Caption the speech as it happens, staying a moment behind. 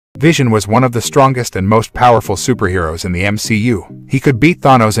Vision was one of the strongest and most powerful superheroes in the MCU. He could beat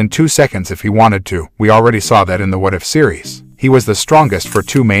Thanos in 2 seconds if he wanted to. We already saw that in the What If series. He was the strongest for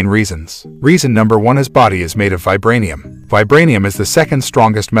 2 main reasons. Reason number 1, his body is made of vibranium. Vibranium is the second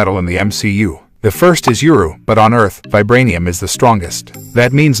strongest metal in the MCU. The first is Uru, but on Earth, vibranium is the strongest.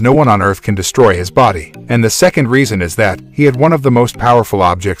 That means no one on Earth can destroy his body. And the second reason is that he had one of the most powerful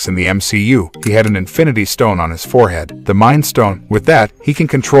objects in the MCU. He had an Infinity Stone on his forehead, the Mind Stone. With that, he can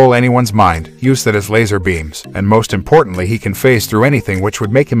control anyone's mind, use that as laser beams, and most importantly, he can phase through anything, which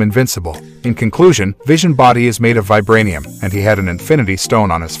would make him invincible. In conclusion, Vision body is made of vibranium, and he had an Infinity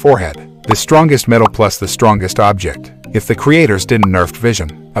Stone on his forehead. The strongest metal plus the strongest object. If the creators didn't nerf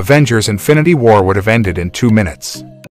Vision, Avengers Infinity War would have ended in 2 minutes.